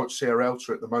 a bit like Sierralta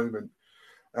at the moment.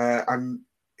 And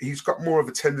he's got more of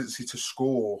a tendency to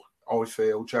score, I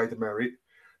feel, Jay Demerit.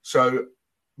 So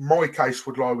my case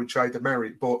would lie with Jay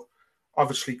Demerit, but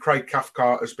obviously Craig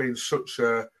Cathcart has been such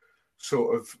a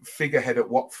sort of figurehead at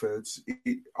Watford.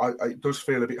 It does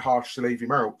feel a bit harsh to leave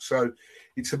him out. So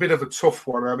it's a bit of a tough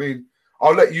one. I mean,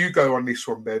 I'll let you go on this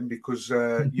one, Ben, because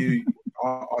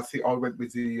I think I went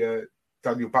with the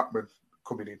Daniel Backman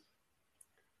coming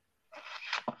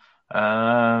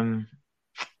in.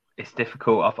 It's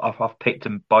difficult. I've picked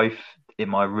them both in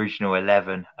my original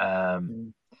 11,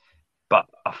 but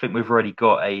I think we've already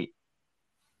got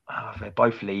they're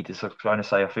both leaders. I'm trying to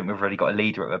say I think we've already got a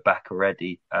leader at the back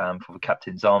already for the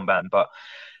captain's armband. But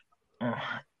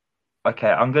okay,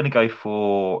 I'm going to go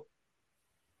for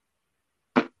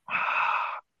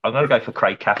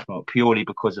Craig Cathcart purely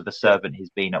because of the servant he's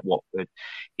been at Watford.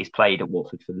 He's played at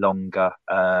Watford for longer.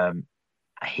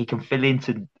 He can fill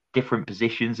into different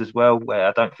positions as well, where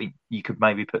I don't think you could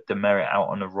maybe put Demerit out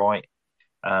on the right.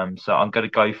 So I'm going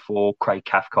to go for Craig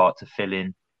Cathcart to fill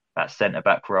in that centre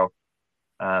back role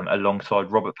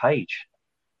alongside Robert Page.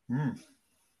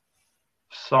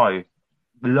 So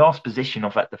the last position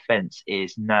of that defence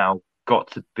is now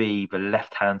got to be the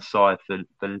left-hand side for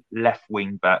the left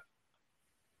wing back.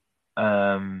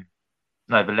 The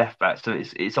left back. So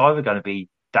it's either going to be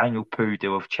Daniel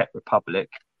Pudil of Czech Republic,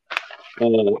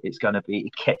 or it's going to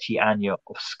be Ikechi Anya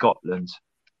of Scotland.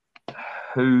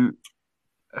 Who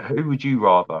would you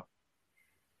rather?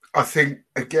 I think,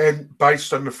 again,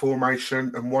 based on the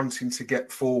formation and wanting to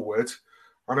get forward,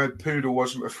 I know Pudil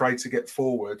wasn't afraid to get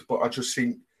forward, but I just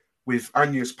think with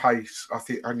Anya's pace, I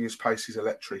think Anya's pace is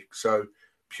electric. So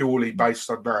purely based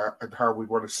on that and how we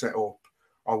want to set up,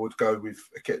 I would go with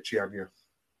Ikechi Anya.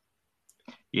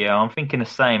 Yeah, I'm thinking the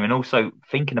same. And also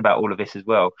thinking about all of this as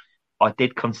well, I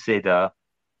did consider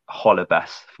Holebas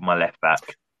for my left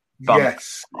back.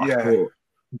 Yes,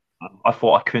 I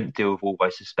thought I couldn't deal with all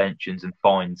those suspensions and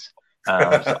fines. So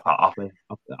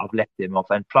I've left him off.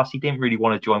 And plus, he didn't really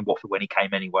want to join Watford when he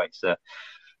came anyway. So,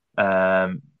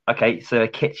 okay, so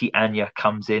Ikechi Anya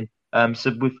comes in.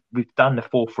 So we've done the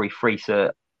 4-3-3.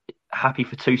 So happy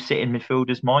for two sitting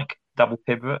midfielders, Mike? Double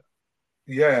pivot?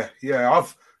 Yeah.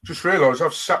 I've just realised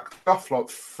I've sacked off like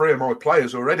 3 of my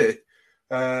players already.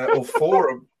 Or 4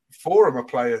 of my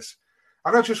players.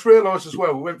 And I just realised as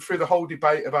well, we went through the whole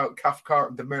debate about Cathcart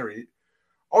and Demerit.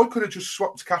 I could have just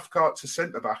swapped Cathcart to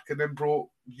centre-back and then brought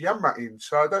Janmaat in.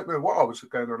 So I don't know what I was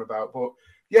going on about. But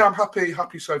yeah, I'm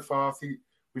happy so far. I think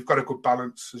we've got a good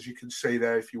balance, as you can see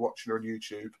there if you're watching on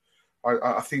YouTube.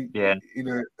 I think in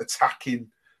an attacking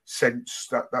sense,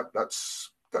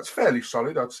 that's fairly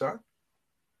solid, I'd say.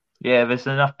 Yeah, there's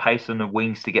enough pace on the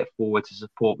wings to get forward to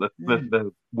support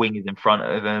the wingers in front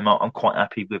of him. I'm quite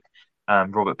happy with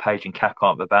Robert Page and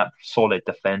Cathcart, but that solid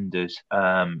defenders.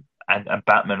 And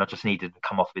Batman, I just needed to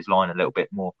come off his line a little bit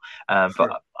more.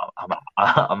 But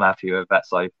I'm happy with that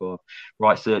so far.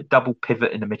 Right, so double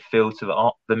pivot in the midfield.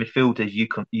 So the midfielders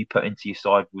you put into your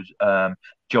side was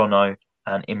Jono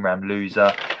and Imran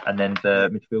Louza, and then the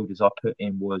midfielders I put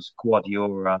in was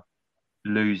Guardiola,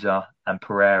 Louza, and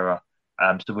Pereira.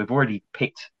 So we've already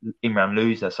picked Imran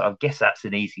Louza, so I guess that's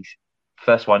an easy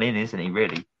first one in, isn't he?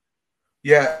 Really?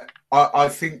 Yeah, I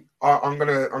think I'm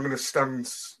gonna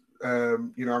stand.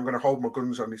 I'm gonna hold my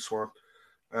guns on this one,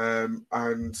 and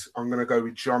I'm gonna go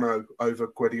with Jono over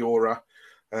Guardiola.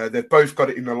 They've both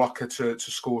got it in the locker to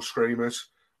score screamers.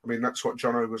 I mean, that's what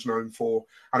Jono was known for,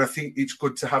 and I think it's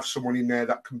good to have someone in there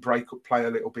that can break up play a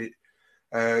little bit.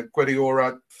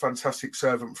 Guardiola, fantastic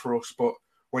servant for us, but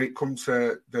when it comes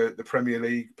to the Premier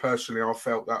League, personally, I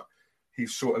felt that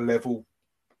his sort of level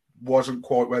wasn't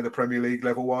quite where the Premier League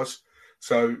level was.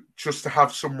 So just to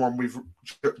have someone with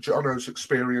Jono's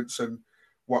experience and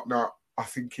whatnot, I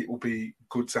think it will be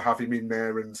good to have him in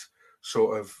there and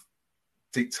sort of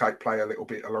dictate play a little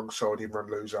bit alongside Imran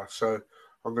Louza. So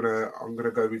I'm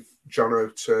gonna go with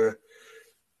Jono to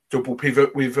double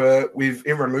pivot with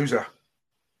Imran Louza.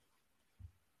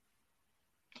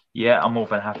 Yeah, I'm more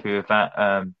than happy with that.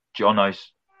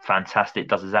 Jono's fantastic,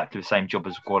 does exactly the same job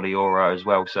as Guardiola as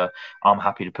well. So I'm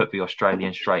happy to put the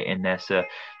Australian straight in there. So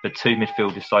the two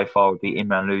midfielders so far would be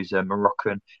Imran Louza,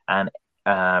 Moroccan, and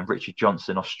Richard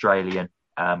Johnson, Australian,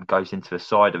 goes into the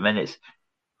side. And then it's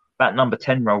that number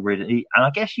 10 role, really. And I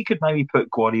guess you could maybe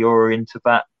put Guardiola into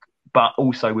that, but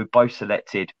also we've both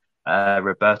selected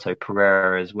Roberto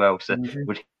Pereira as well. So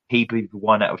would he be the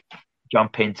one that would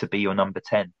jump in to be your number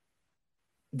 10?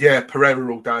 Yeah,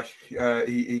 Pereira all day.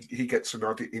 He gets a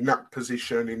nod in that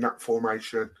position, in that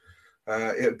formation.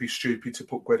 It would be stupid to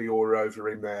put Guardiola over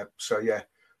in there. So yeah,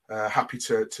 happy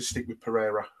to stick with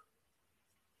Pereira.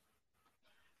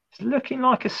 It's looking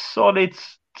like a solid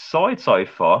side so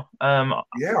far. Yeah,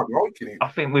 I'm liking it. I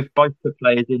think we've both put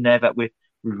players in there that we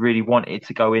really wanted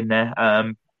to go in there.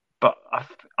 But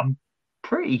I'm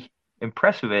pretty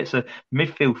impressed with it. So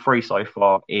midfield 3 so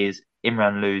far is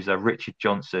Imran Louza, Richard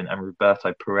Johnson, and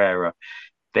Roberto Pereira.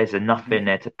 there's enough in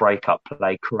there to break up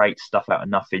play, create stuff out of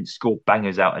nothing, score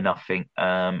bangers out of nothing.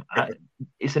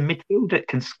 It's a midfield that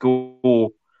can score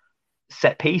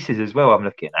set pieces as well. I'm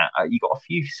looking at you got a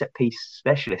few set piece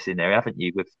specialists in there, haven't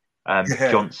you? With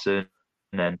Yeah. Johnson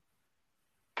and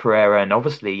Pereira, and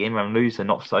obviously Imran Loser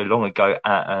not so long ago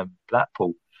at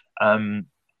Blackpool.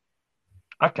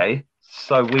 Okay,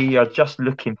 so we are just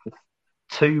looking for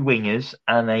two wingers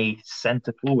and a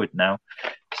centre forward now.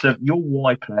 So your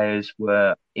Y players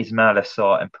were Ismail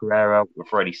Assar and Pereira.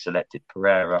 We've already selected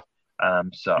Pereira.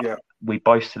 So Yeah. we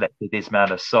both selected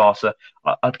Ismail Assar. So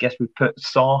I guess we put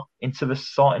Sarr into the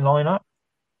starting lineup.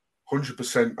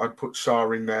 100%. I'd put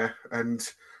Sarr in there. And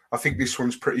I think this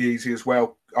one's pretty easy as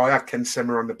well. I had Ken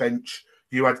Sema on the bench.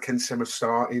 You had Ken Sema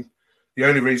starting. The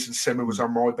only reason Sema was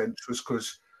on my bench was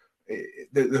because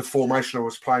the formation I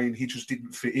was playing, he just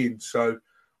didn't fit in. So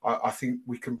I think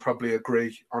we can probably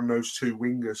agree on those two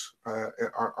wingers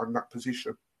on that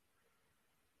position.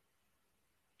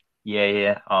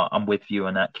 Yeah, I'm with you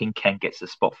on that. King Ken gets the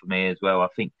spot for me as well. I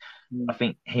think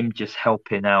him just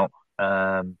helping out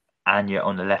Anya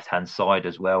on the left hand side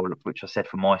as well, which I said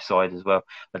for my side as well.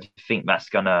 I just think that's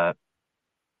gonna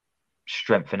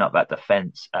strengthen up that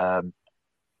defence.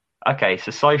 Okay,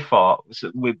 so far,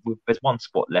 there's one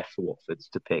spot left for Watford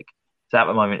to pick. So at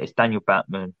the moment, it's Daniel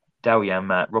Batman, Dalian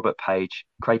Matt, Robert Page,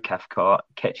 Craig Cathcart,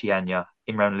 Kechi Anya,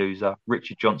 Imran Loser,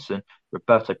 Richard Johnson,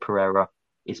 Roberto Pereira,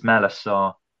 Ismail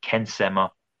Assar, Ken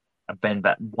Sema, and then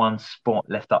that one spot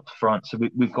left up front. So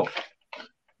we've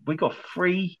got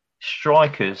three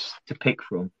strikers to pick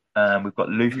from. We've got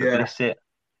Luther Blissett,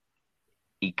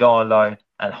 Igalo,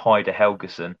 and Heider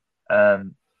Helgeson.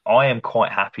 I am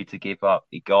quite happy to give up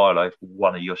Igalo for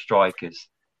one of your strikers.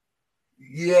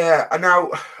 Yeah, and now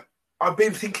I've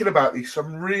been thinking about this.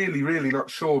 I'm really, really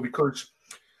not sure because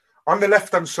on the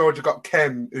left-hand side, you've got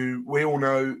Ken, who we all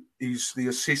know is the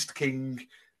assist king,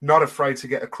 not afraid to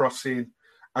get a cross in.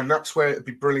 And that's where it'd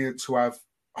be brilliant to have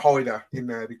Heider in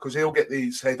there because he'll get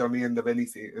his head on the end of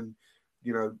anything. And,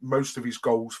 you know, most of his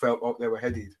goals felt like they were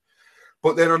headed.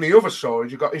 But then on the other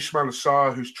side, you've got Ismail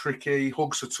Assar, who's tricky,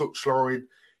 hugs the touchline,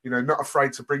 you know, not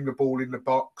afraid to bring the ball in the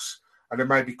box and then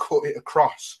maybe cut it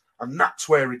across. And that's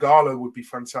where Igalo would be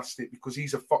fantastic because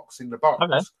he's a fox in the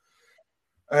box.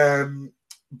 Okay.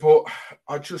 But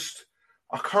I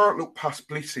can't look past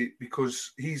Blissett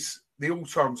because he's the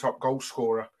all-time top goal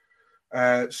scorer.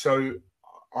 So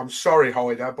I'm sorry,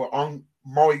 Heider, but I'm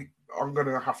going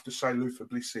to have to say Luther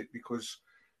Blissett because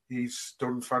he's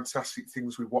done fantastic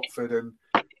things with Watford and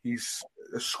he's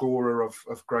a scorer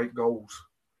of great goals.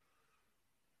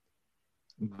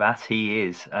 That he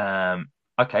is.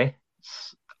 Okay.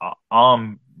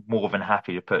 I'm more than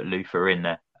happy to put Luther in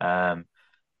there.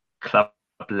 Club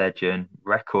legend,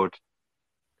 record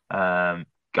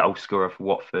goal scorer for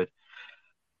Watford.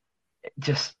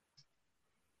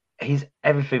 He's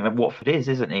everything that Watford is,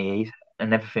 isn't he?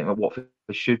 And everything that Watford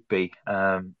should be.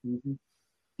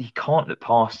 You can't look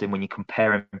past him when you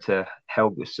compare him to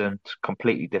Helgeson,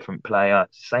 completely different player.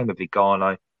 Same with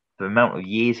Igalo. The amount of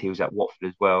years he was at Watford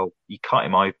as well, you cut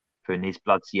him open, his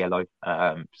blood's yellow.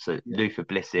 Luther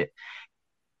Blissett,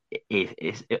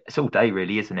 it's all day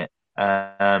really, isn't it?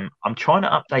 I'm trying to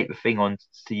update the thing on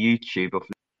to YouTube of.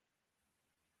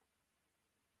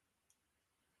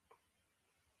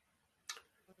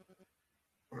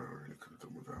 I really could have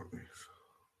done without this.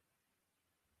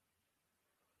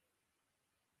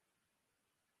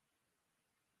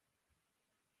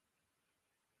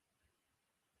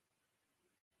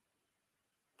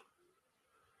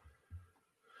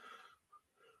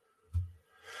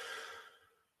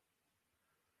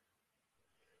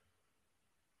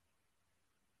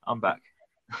 I'm back.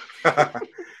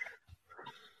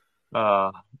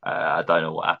 I don't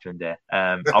know what happened there.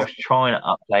 I was trying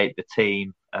to update the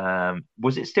team.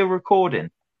 Was it still recording?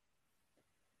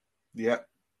 Yeah.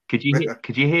 Could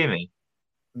you hear me?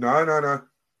 No.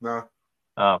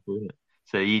 Oh, brilliant.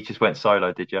 So you just went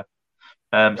solo, did you?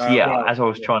 As I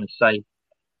was trying to say,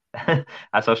 I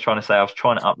was trying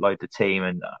to upload the team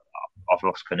and I've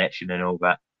lost connection and all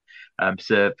that.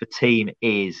 So the team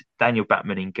is Daniel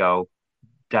Batman in goal,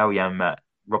 Dalian Matt,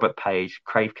 Robert Page,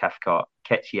 Craig Cathcart,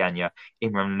 Kechi Anya,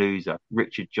 Imran Loser,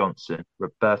 Richard Johnson,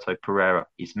 Roberto Pereira,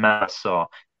 Ismail Assar,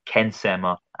 Ken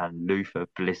Sema, and Luther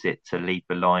Blissett to lead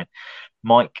the line.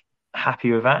 Mike,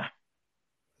 happy with that?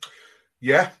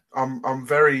 Yeah, I'm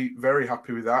very, very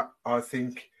happy with that. I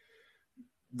think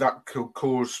that could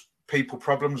cause people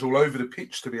problems all over the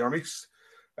pitch, to be honest.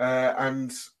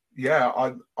 And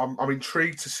yeah, I'm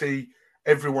intrigued to see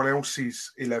everyone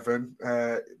else's 11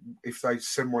 if they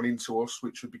send one in to us,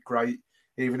 which would be great.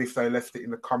 Even if they left it in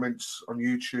the comments on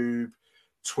YouTube,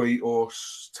 tweet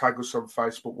us, tag us on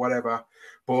Facebook, whatever.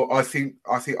 But I think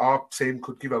our team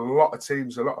could give a lot of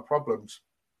teams a lot of problems.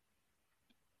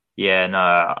 Yeah, no,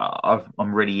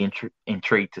 I'm really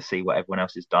intrigued to see what everyone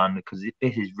else has done, because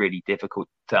this is really difficult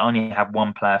to only have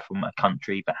one player from a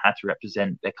country that had to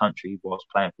represent their country whilst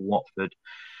playing for Watford.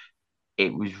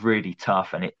 It was really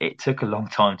tough, and it took a long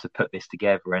time to put this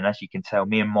together. And as you can tell,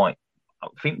 me and Mike, I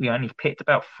think we only picked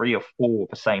about 3 or 4 of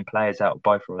the same players out of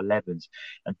both our 11s.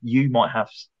 And you might have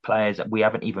players that we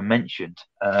haven't even mentioned.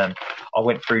 I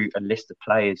went through a list of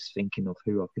players thinking of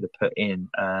who I could have put in.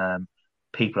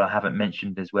 People I haven't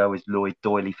mentioned as well is Lloyd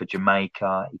Doyley for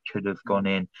Jamaica. He could have gone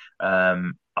in.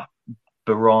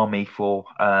 Barami for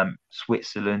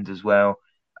Switzerland as well.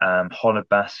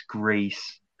 Holebas,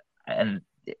 Greece. And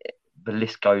the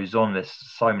list goes on. There's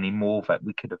so many more that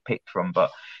we could have picked from, but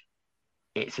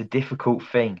it's a difficult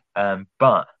thing.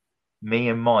 But me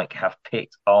and Mike have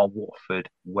picked our Watford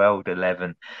World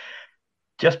 11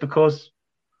 just because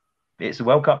it's a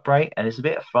World Cup break and it's a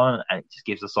bit of fun and it just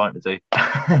gives us something to do.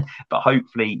 But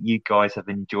hopefully you guys have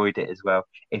enjoyed it as well.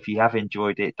 If you have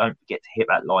enjoyed it, don't forget to hit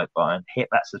that like button, hit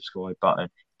that subscribe button,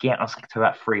 get us to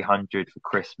that 300 for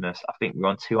Christmas. I think we're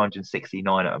on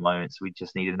 269 at the moment, so we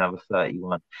just need another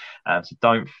 31. So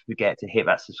don't forget to hit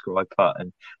that subscribe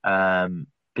button.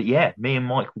 But yeah, me and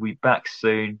Mike will be back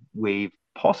soon. We've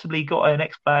possibly got an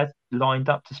next player lined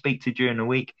up to speak to during the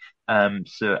week.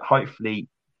 So hopefully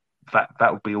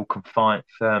that will be all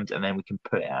confirmed, and then we can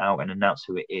put it out and announce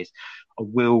who it is. I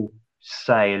will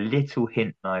say a little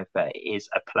hint though that it is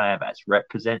a player that's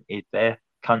represented their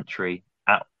country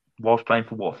whilst playing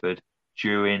for Watford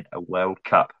during a World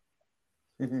Cup.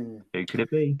 Who could it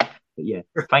be? But yeah,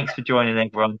 thanks for joining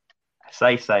everyone.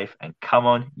 Stay safe and come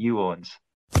on, you Orns.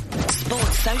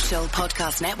 Sports Social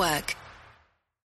Podcast Network.